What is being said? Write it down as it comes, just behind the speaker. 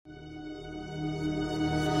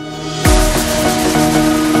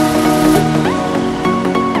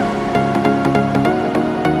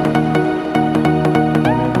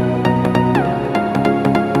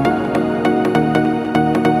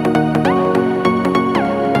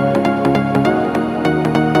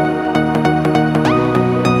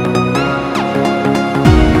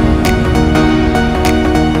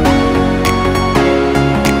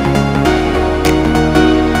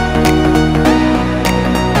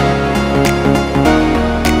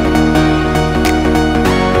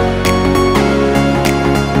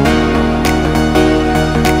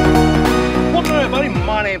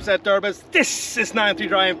up, Durbas? This is 93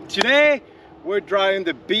 Drive. Today, we're driving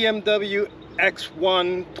the BMW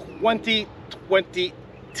X1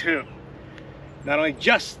 2022. Not only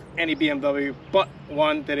just any BMW, but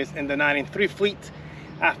one that is in the 93 fleet.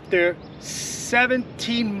 After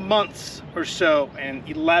 17 months or so and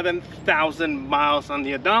 11,000 miles on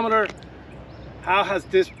the odometer, how has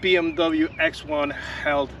this BMW X1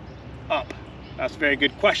 held up? That's a very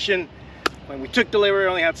good question. When we took delivery, it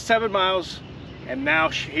only had 7 miles, and now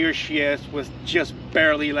here she is with just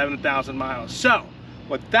barely 11,000 miles. So,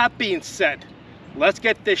 with that being said, let's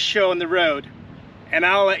get this show on the road, and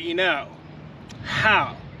I'll let you know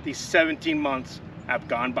how these 17 months have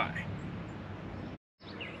gone by.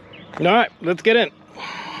 All right, let's get in.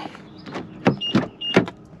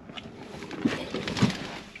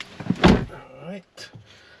 All right,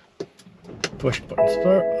 push button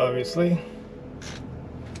start, obviously.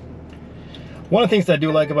 One of the things that I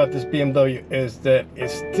do like about this BMW is that it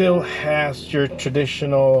still has your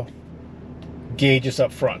traditional gauges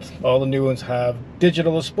up front. All the new ones have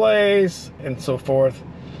digital displays and so forth.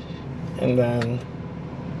 And then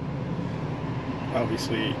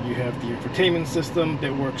obviously you have the infotainment system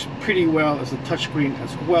that works pretty well as a touchscreen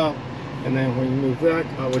as well. And then when you move back,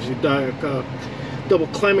 obviously double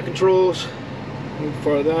climate controls. Move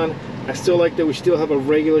farther on. I still like that we still have a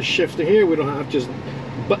regular shifter here. We don't have just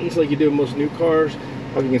buttons like you do in most new cars.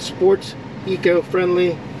 Having it sports,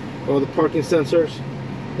 eco-friendly, all the parking sensors,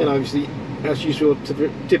 and obviously, as usual,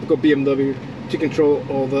 typical BMW to control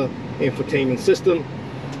all the infotainment system.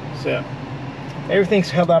 So everything's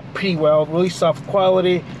held up pretty well. Really soft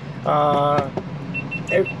quality. Like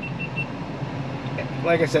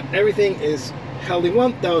I said, everything is held in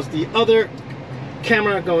one. That was the other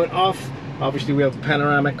camera going off. Obviously, we have a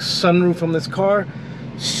panoramic sunroof on this car.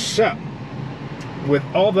 So with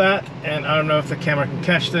all that, and I don't know if the camera can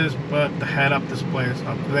catch this, but the head-up display is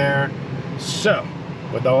up there. So,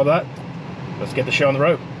 with all that, let's get the show on the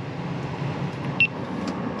road.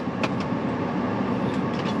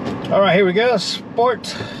 All right, here we go.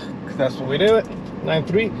 Sport. That's what we do it.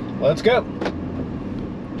 9.3. Let's go.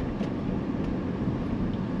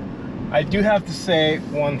 I do have to say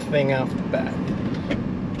one thing off the bat.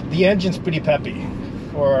 The engine's pretty peppy.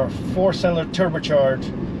 For a 4-cylinder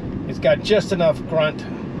turbocharged, it's got just enough grunt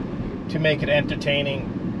to make it entertaining,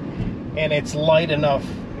 and it's light enough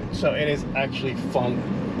so it is actually fun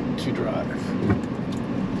to drive.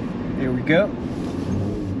 Here we go.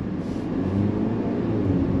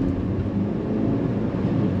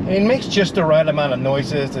 And it makes just the right amount of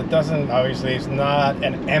noises. It doesn't, obviously, it's not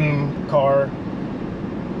an M car,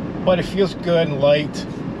 but it feels good and light.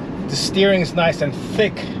 The steering is nice and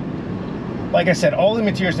thick. Like I said, all the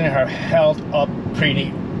materials in here are held up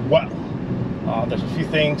pretty well. There's a few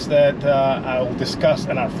things that I will discuss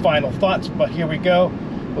in our final thoughts, but here we go.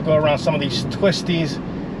 We'll go around some of these twisties,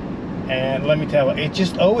 and let me tell you, it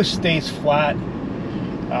just always stays flat.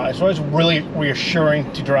 It's always really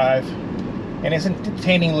reassuring to drive, and it's an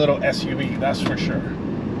entertaining little SUV, that's for sure.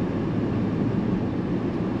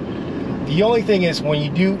 The only thing is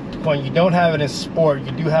when you don't have it in sport,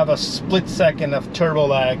 you do have a split second of turbo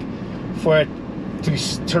lag for it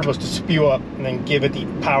turbos to spew up and then give it the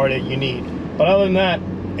power that you need. But other than that,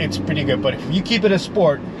 it's pretty good. But if you keep it in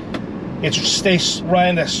sport, it stays right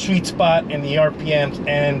in the sweet spot in the RPMs,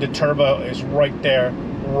 and the turbo is right there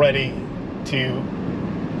ready to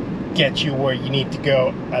get you where you need to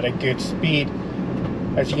go at a good speed.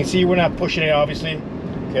 As you can see, we're not pushing it, obviously,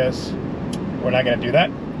 because we're not going to do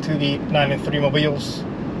that to the 93 mobiles.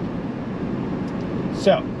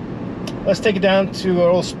 So let's take it down to a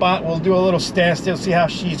little spot. We'll do a little standstill, see how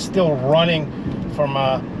she's still running from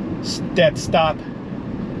a dead stop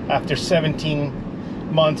after 17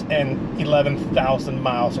 months and 11,000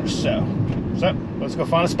 miles or so. So let's go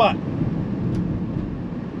find a spot.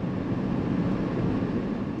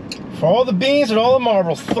 For all the beans and all the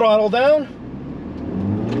marbles, throttle down.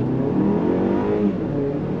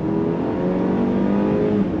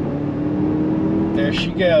 There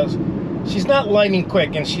she goes. She's not lightning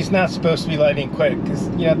quick, and she's not supposed to be lightning quick, because,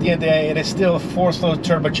 you know, at the end of the day, it is still a 4-cylinder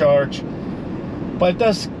turbocharged, but it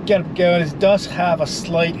does get going. It does have a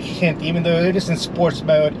slight hint, even though it is in sports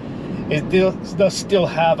mode, it does still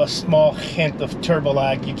have a small hint of turbo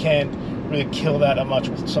lag. You can't really kill that much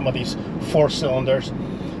with some of these 4-cylinders.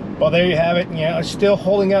 Well, there you have it. You know, it's still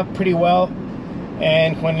holding up pretty well,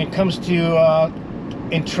 and when it comes to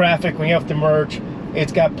in traffic, when you have to merge,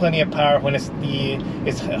 it's got plenty of power when it's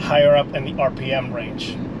higher up in the RPM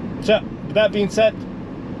range. So, with that being said,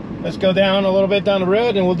 let's go down a little bit down the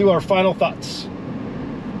road and we'll do our final thoughts.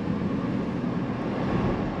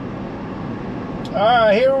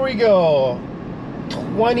 Alright, here we go.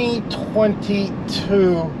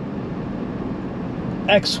 2022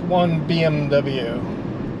 X1 BMW.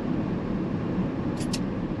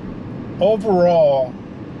 Overall,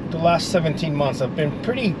 the last 17 months have been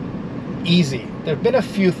pretty easy. There have been a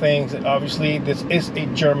few things that, obviously, this is a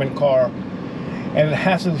German car, and it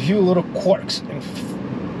has a few little quirks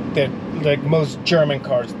that like most German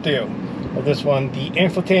cars do. With this one, the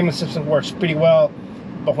infotainment system works pretty well,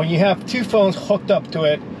 but when you have two phones hooked up to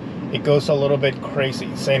it, it goes a little bit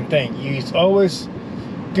crazy. Same thing. It's always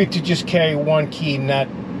good to just carry one key, not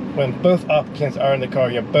when both occupants are in the car,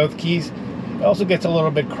 you have both keys. It also gets a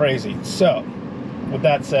little bit crazy. So, with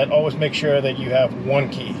that said, always make sure that you have one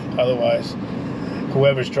key. Otherwise,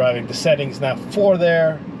 whoever's driving, the settings not for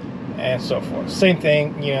there, and so forth. Same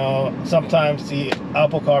thing, you know, sometimes the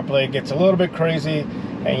Apple CarPlay gets a little bit crazy,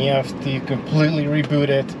 and you have to completely reboot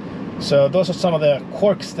it. So those are some of the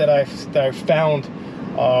quirks that I've found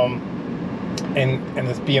in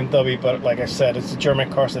this BMW. But like I said, it's a German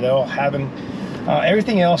car, so they all have them.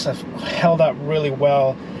 Everything else has held up really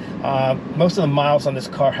well. Most of the miles on this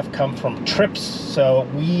car have come from trips, so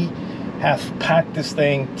we have packed this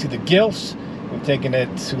thing to the gills. We've taken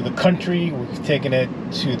it to the country, we've taken it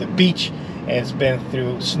to the beach, and it's been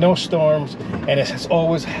through snowstorms, and it has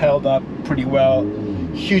always held up pretty well.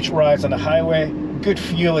 Huge rides on the highway, good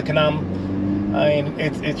fuel economy. I mean,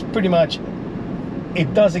 it's pretty much,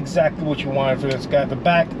 it does exactly what you want it to do. It's got the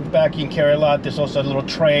back you can carry a lot. There's also a little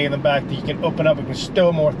tray in the back that you can open up. You can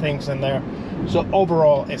stow more things in there. So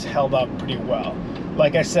overall, it's held up pretty well.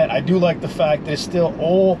 Like I said, I do like the fact that it's still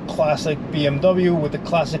old classic BMW with the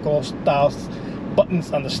classical style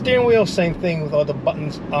buttons on the steering wheel. Same thing with all the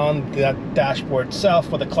buttons on the dashboard itself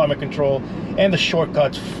for the climate control and the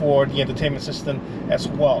shortcuts for the entertainment system as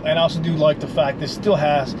well. And I also do like the fact that it still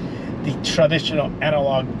has the traditional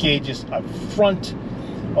analog gauges up front.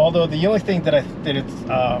 Although the only thing that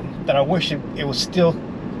I wish it was still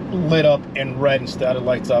lit up in red instead of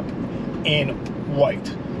lights up in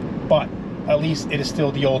white. But at least it is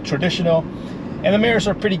still the old traditional. And the mirrors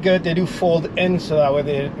are pretty good. They do fold in, so that way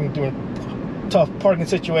they're doing tough parking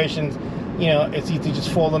situations, you know, it's easy to just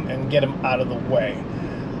fold them and get them out of the way.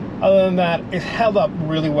 Other than that, it held up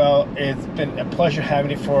really well. It's been a pleasure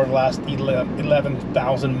having it for the last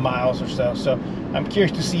 11,000 miles or so. So I'm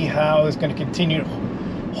curious to see how it's going to continue to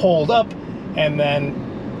hold up, and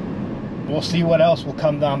then we'll see what else will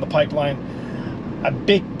come down the pipeline. A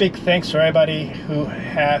big thanks for everybody who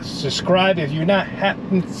has subscribed. If you're not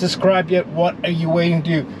haven't subscribed yet, what are you waiting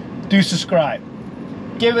to do? Do subscribe.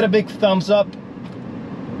 Give it a big thumbs up.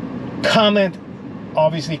 Comment.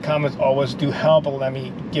 Obviously, comments always do help.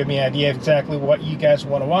 Give me an idea of exactly what you guys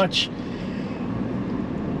want to watch.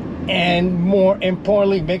 And more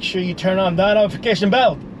importantly, make sure you turn on that notification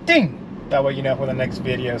bell. Ding! That way you know when the next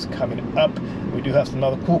video is coming up. We do have some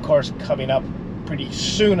other cool cars coming up pretty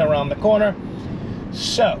soon around the corner.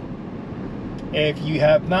 So, if you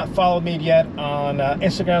have not followed me yet on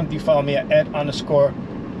Instagram, do follow me at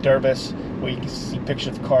ed_Derbis, where you can see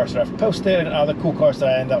pictures of cars that I've posted and other cool cars that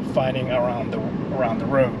I end up finding around the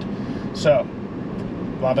road. So,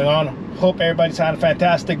 loving on. Hope everybody's having a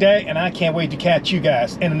fantastic day, and I can't wait to catch you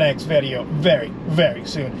guys in the next video very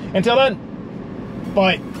soon. Until then,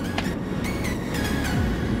 bye.